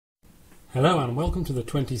Hello and welcome to the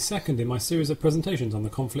 22nd in my series of presentations on the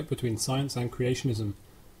conflict between science and creationism.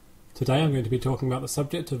 Today I'm going to be talking about the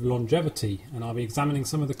subject of longevity, and I'll be examining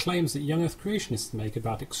some of the claims that young earth creationists make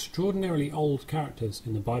about extraordinarily old characters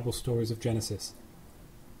in the Bible stories of Genesis.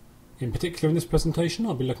 In particular in this presentation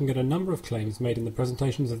I'll be looking at a number of claims made in the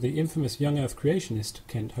presentations of the infamous young earth creationist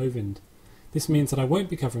Kent Hovind. This means that I won't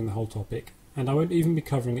be covering the whole topic, and I won't even be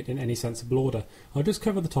covering it in any sensible order. I'll just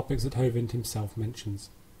cover the topics that Hovind himself mentions.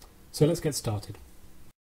 So let's get started.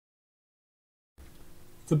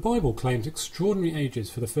 The Bible claims extraordinary ages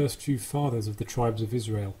for the first few fathers of the tribes of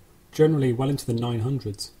Israel, generally well into the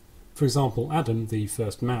 900s. For example, Adam, the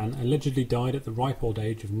first man, allegedly died at the ripe old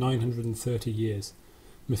age of 930 years.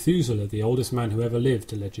 Methuselah, the oldest man who ever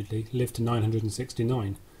lived, allegedly, lived to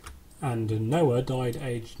 969. And Noah died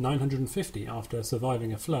aged 950 after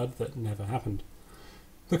surviving a flood that never happened.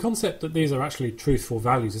 The concept that these are actually truthful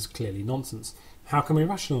values is clearly nonsense. How can we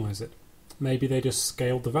rationalise it? Maybe they just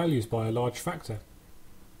scaled the values by a large factor.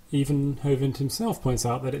 Even Hovind himself points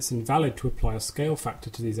out that it's invalid to apply a scale factor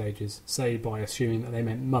to these ages, say by assuming that they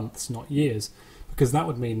meant months, not years, because that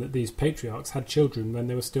would mean that these patriarchs had children when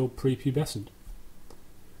they were still prepubescent.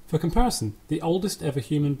 For comparison, the oldest ever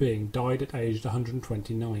human being died at age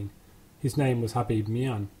 129. His name was Habib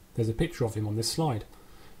Mian. There's a picture of him on this slide.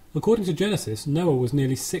 According to Genesis, Noah was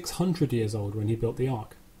nearly 600 years old when he built the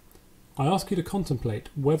ark. I ask you to contemplate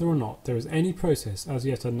whether or not there is any process as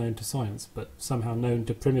yet unknown to science, but somehow known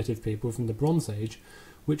to primitive people from the Bronze Age,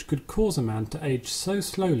 which could cause a man to age so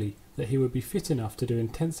slowly that he would be fit enough to do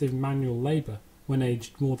intensive manual labour when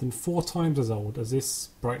aged more than 4 times as old as this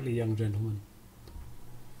sprightly young gentleman.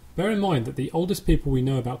 Bear in mind that the oldest people we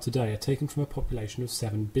know about today are taken from a population of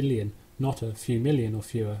 7 billion, not a few million or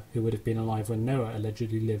fewer who would have been alive when Noah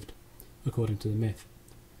allegedly lived, according to the myth.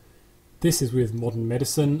 This is with modern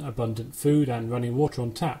medicine, abundant food and running water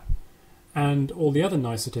on tap, and all the other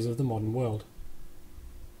niceties of the modern world.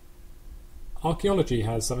 Archaeology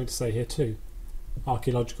has something to say here too.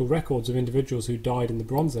 Archaeological records of individuals who died in the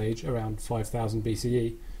Bronze Age around 5000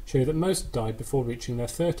 BCE show that most died before reaching their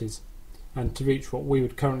 30s, and to reach what we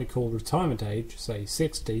would currently call retirement age, say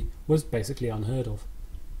 60, was basically unheard of.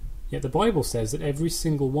 Yet the Bible says that every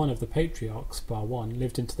single one of the patriarchs, bar one,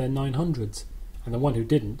 lived into their 900s, and the one who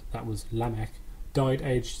didn't, that was Lamech, died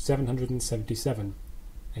aged 777,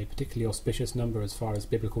 a particularly auspicious number as far as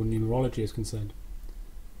biblical numerology is concerned.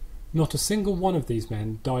 Not a single one of these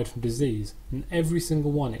men died from disease, and every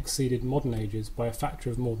single one exceeded modern ages by a factor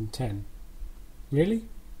of more than 10. Really?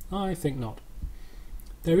 I think not.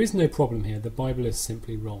 There is no problem here, the Bible is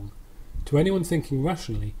simply wrong. To anyone thinking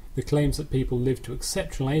rationally, the claims that people lived to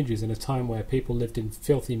exceptional ages in a time where people lived in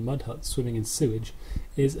filthy mud huts swimming in sewage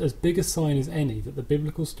is as big a sign as any that the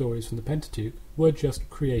biblical stories from the Pentateuch were just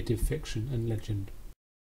creative fiction and legend.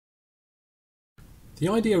 The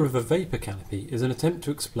idea of a vapour canopy is an attempt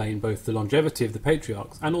to explain both the longevity of the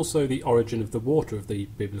patriarchs and also the origin of the water of the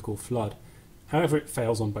biblical flood. However, it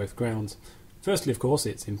fails on both grounds. Firstly, of course,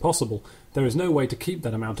 it's impossible. There is no way to keep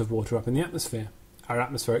that amount of water up in the atmosphere. Our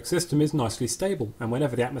atmospheric system is nicely stable, and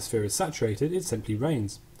whenever the atmosphere is saturated, it simply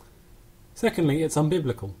rains. Secondly, it's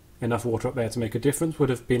unbiblical. Enough water up there to make a difference would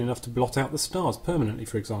have been enough to blot out the stars permanently,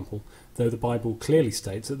 for example, though the Bible clearly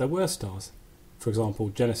states that there were stars. For example,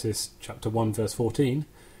 Genesis chapter 1 verse 14,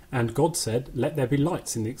 "And God said, Let there be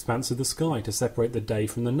lights in the expanse of the sky to separate the day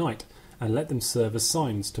from the night, and let them serve as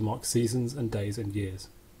signs to mark seasons and days and years."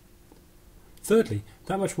 Thirdly,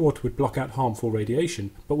 that much water would block out harmful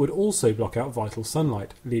radiation, but would also block out vital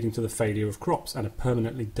sunlight, leading to the failure of crops and a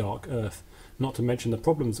permanently dark earth, not to mention the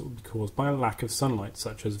problems that would be caused by a lack of sunlight,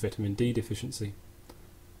 such as vitamin D deficiency.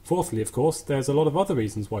 Fourthly, of course, there's a lot of other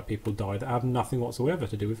reasons why people die that have nothing whatsoever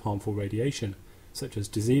to do with harmful radiation, such as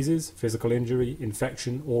diseases, physical injury,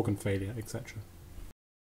 infection, organ failure, etc.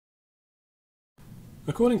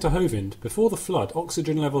 According to Hovind, before the flood,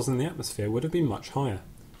 oxygen levels in the atmosphere would have been much higher.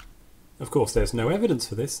 Of course, there's no evidence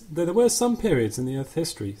for this, though there were some periods in the Earth's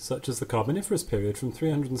history, such as the Carboniferous period from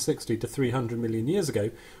 360 to 300 million years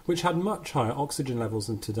ago, which had much higher oxygen levels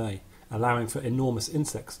than today, allowing for enormous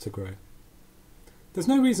insects to grow. There's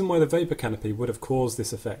no reason why the vapour canopy would have caused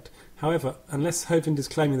this effect, however, unless Hovind is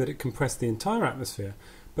claiming that it compressed the entire atmosphere,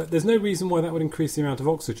 but there's no reason why that would increase the amount of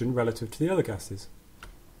oxygen relative to the other gases.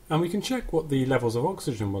 And we can check what the levels of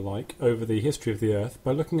oxygen were like over the history of the Earth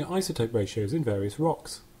by looking at isotope ratios in various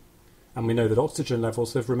rocks. And we know that oxygen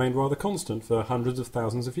levels have remained rather constant for hundreds of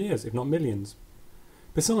thousands of years, if not millions.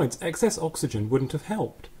 Besides, excess oxygen wouldn't have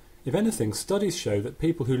helped. If anything, studies show that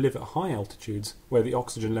people who live at high altitudes, where the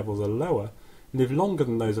oxygen levels are lower, live longer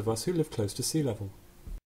than those of us who live close to sea level.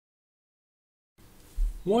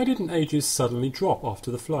 Why didn't ages suddenly drop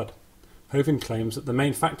after the flood? Hovind claims that the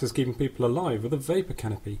main factors keeping people alive are the vapour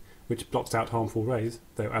canopy, which blocks out harmful rays,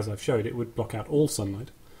 though as I've showed it would block out all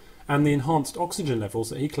sunlight, and the enhanced oxygen levels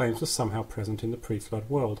that he claims were somehow present in the pre-flood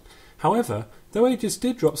world. However, though ages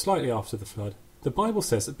did drop slightly after the flood, the Bible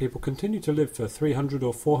says that people continued to live for 300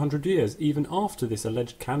 or 400 years even after this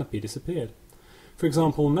alleged canopy disappeared. For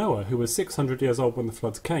example, Noah, who was 600 years old when the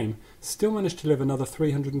floods came, still managed to live another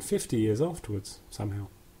 350 years afterwards, somehow.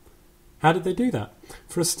 How did they do that?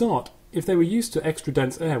 For a start, if they were used to extra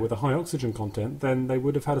dense air with a high oxygen content, then they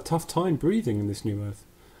would have had a tough time breathing in this new earth,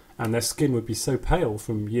 and their skin would be so pale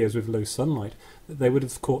from years with low sunlight that they would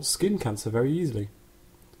have caught skin cancer very easily.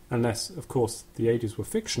 Unless, of course, the ages were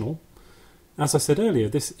fictional. As I said earlier,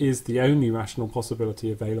 this is the only rational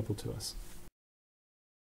possibility available to us.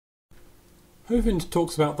 Hovind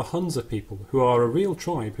talks about the Hunza people, who are a real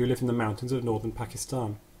tribe who live in the mountains of northern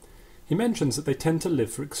Pakistan. He mentions that they tend to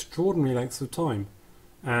live for extraordinary lengths of time,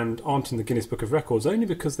 and aren't in the Guinness Book of Records only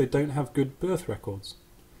because they don't have good birth records.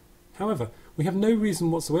 However, we have no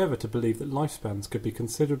reason whatsoever to believe that lifespans could be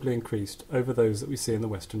considerably increased over those that we see in the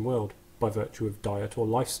Western world, by virtue of diet or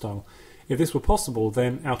lifestyle. If this were possible,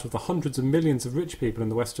 then out of the hundreds of millions of rich people in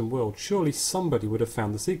the Western world, surely somebody would have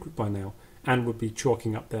found the secret by now, and would be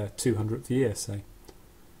chalking up their 200th year, say.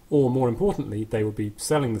 Or, more importantly, they would be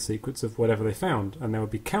selling the secrets of whatever they found, and there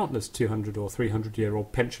would be countless 200 or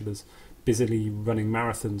 300-year-old pensioners busily running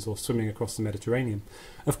marathons or swimming across the Mediterranean.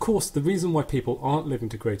 Of course, the reason why people aren't living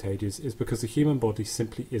to great ages is because the human body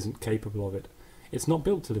simply isn't capable of it. It's not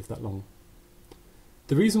built to live that long.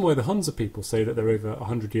 The reason why the Hunza people say that they're over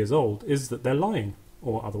 100 years old is that they're lying,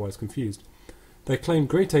 or otherwise confused. They claim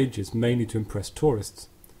great ages mainly to impress tourists.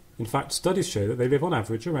 In fact, studies show that they live on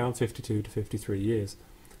average around 52 to 53 years,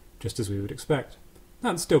 just as we would expect.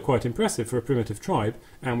 That's still quite impressive for a primitive tribe,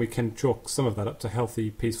 and we can chalk some of that up to healthy,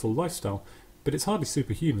 peaceful lifestyle, but it's hardly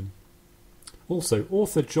superhuman. Also,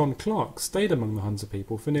 author John Clarke stayed among the Hunza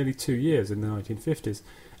people for nearly 2 years in the 1950s,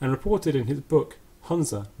 and reported in his book,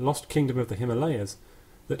 Hunza, Lost Kingdom of the Himalayas,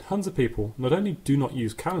 that Hunza people not only do not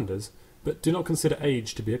use calendars, but do not consider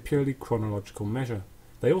age to be a purely chronological measure.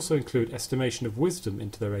 They also include estimation of wisdom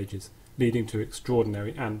into their ages, leading to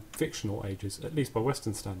extraordinary and fictional ages, at least by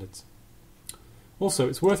Western standards. Also,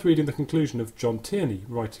 it's worth reading the conclusion of John Tierney,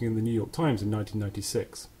 writing in the New York Times in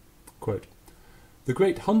 1996. Quote, "The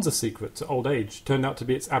great Hunza secret to old age turned out to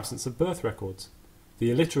be its absence of birth records.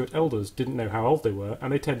 The illiterate elders didn't know how old they were,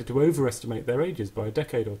 and they tended to overestimate their ages by a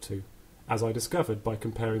decade or two, as I discovered by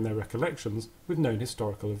comparing their recollections with known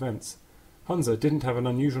historical events. Hunza didn't have an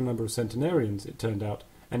unusual number of centenarians, it turned out,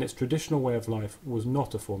 and its traditional way of life was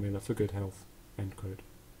not a formula for good health." End quote.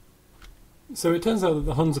 So it turns out that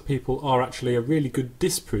the Hunza people are actually a really good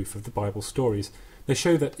disproof of the Bible stories. They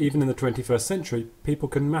show that even in the 21st century, people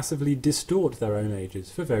can massively distort their own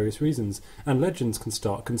ages for various reasons, and legends can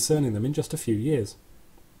start concerning them in just a few years.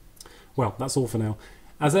 Well, that's all for now.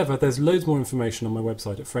 As ever, there's loads more information on my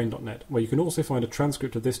website at frame.net, where you can also find a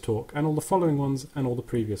transcript of this talk and all the following ones and all the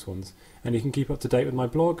previous ones, and you can keep up to date with my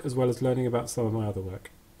blog as well as learning about some of my other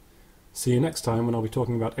work. See you next time when I'll be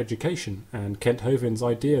talking about education and Kent Hovind's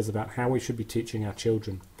ideas about how we should be teaching our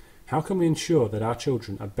children. How can we ensure that our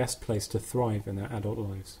children are best placed to thrive in their adult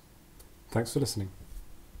lives? Thanks for listening.